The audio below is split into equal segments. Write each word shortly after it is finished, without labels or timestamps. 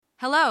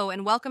Hello,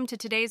 and welcome to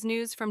today's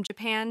news from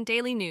Japan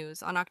Daily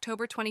News on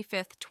October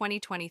 25th,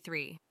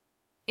 2023.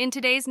 In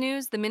today's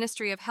news, the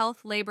Ministry of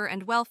Health, Labor,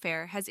 and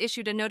Welfare has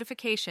issued a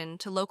notification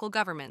to local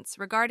governments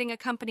regarding a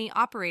company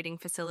operating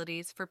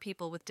facilities for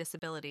people with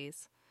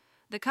disabilities.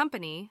 The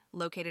company,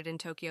 located in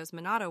Tokyo's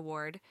Minato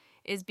Ward,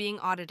 is being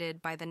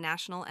audited by the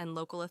national and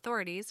local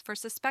authorities for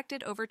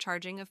suspected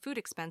overcharging of food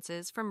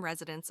expenses from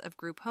residents of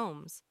group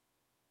homes.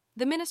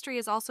 The ministry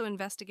is also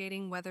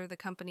investigating whether the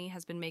company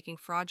has been making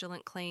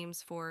fraudulent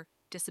claims for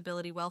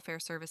disability welfare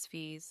service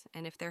fees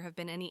and if there have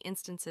been any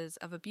instances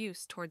of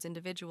abuse towards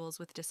individuals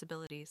with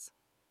disabilities.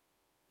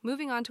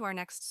 Moving on to our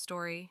next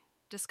story,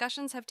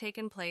 discussions have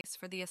taken place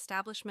for the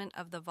establishment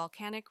of the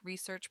Volcanic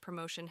Research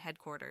Promotion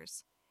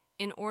Headquarters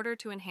in order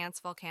to enhance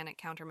volcanic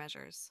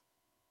countermeasures.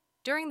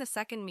 During the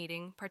second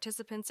meeting,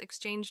 participants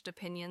exchanged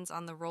opinions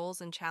on the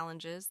roles and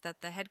challenges that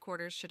the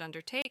headquarters should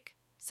undertake,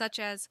 such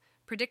as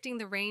predicting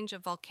the range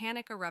of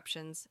volcanic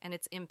eruptions and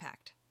its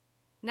impact.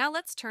 Now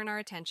let's turn our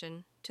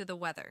attention to the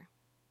weather.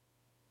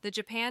 The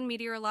Japan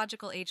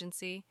Meteorological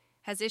Agency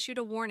has issued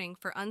a warning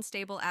for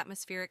unstable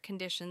atmospheric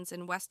conditions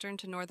in western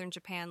to northern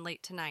Japan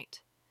late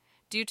tonight.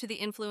 Due to the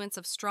influence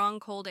of strong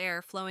cold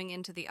air flowing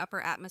into the upper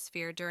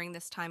atmosphere during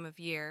this time of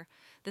year,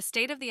 the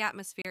state of the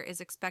atmosphere is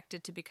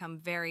expected to become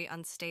very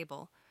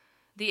unstable.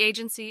 The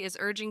agency is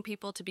urging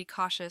people to be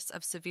cautious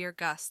of severe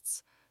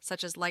gusts,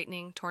 such as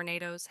lightning,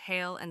 tornadoes,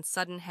 hail, and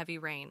sudden heavy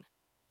rain.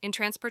 In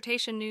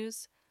transportation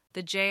news,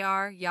 the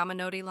JR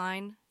Yamanori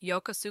Line,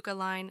 Yokosuka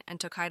Line, and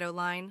Tokaido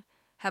Line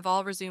have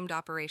all resumed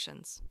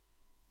operations.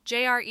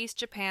 JR East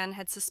Japan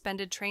had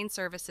suspended train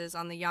services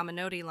on the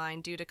Yamanori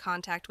Line due to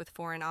contact with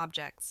foreign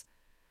objects.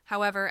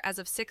 However, as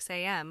of 6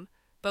 a.m.,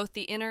 both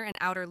the inner and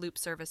outer loop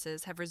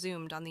services have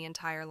resumed on the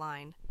entire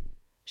line.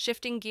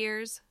 Shifting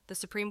gears, the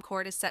Supreme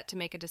Court is set to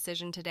make a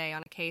decision today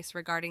on a case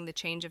regarding the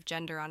change of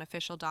gender on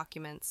official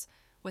documents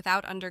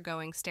without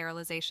undergoing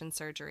sterilization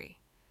surgery.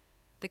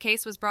 The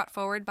case was brought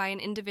forward by an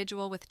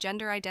individual with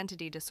gender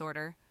identity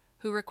disorder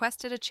who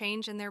requested a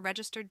change in their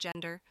registered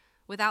gender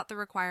without the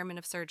requirement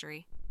of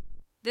surgery.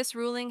 This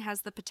ruling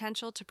has the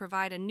potential to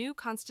provide a new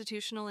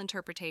constitutional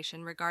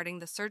interpretation regarding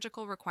the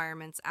surgical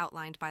requirements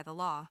outlined by the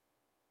law.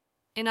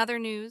 In other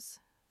news,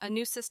 a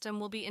new system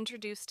will be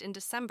introduced in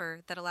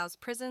December that allows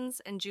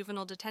prisons and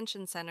juvenile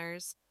detention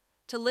centers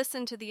to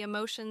listen to the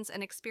emotions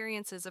and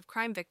experiences of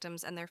crime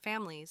victims and their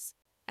families,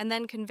 and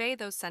then convey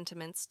those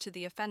sentiments to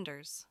the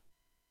offenders.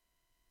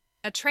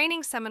 A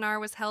training seminar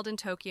was held in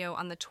Tokyo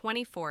on the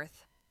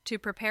 24th to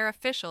prepare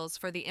officials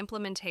for the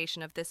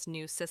implementation of this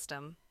new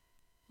system.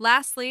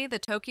 Lastly, the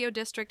Tokyo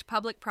District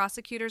Public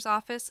Prosecutor's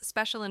Office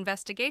Special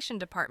Investigation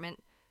Department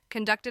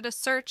conducted a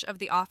search of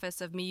the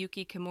office of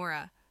Miyuki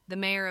Kimura, the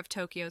mayor of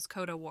Tokyo's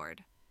Koto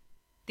Ward.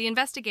 The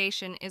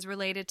investigation is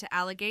related to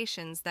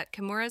allegations that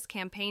Kimura's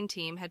campaign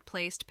team had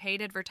placed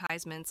paid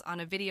advertisements on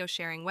a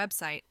video-sharing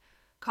website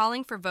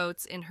calling for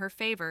votes in her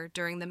favor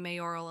during the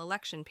mayoral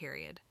election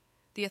period.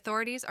 The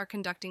authorities are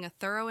conducting a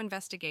thorough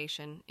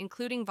investigation,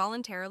 including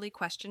voluntarily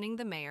questioning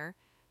the mayor,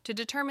 to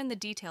determine the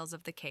details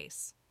of the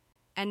case.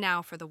 And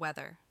now for the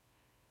weather.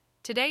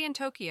 Today in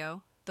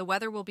Tokyo, the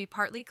weather will be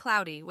partly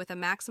cloudy with a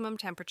maximum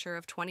temperature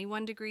of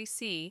 21 degrees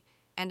C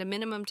and a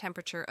minimum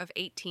temperature of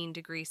 18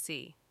 degrees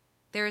C.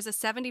 There is a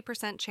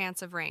 70%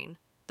 chance of rain.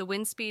 The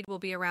wind speed will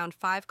be around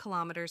 5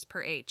 kilometers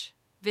per h.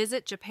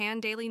 Visit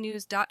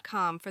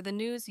japandailynews.com for the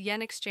news,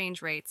 yen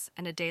exchange rates,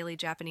 and a daily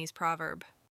Japanese proverb.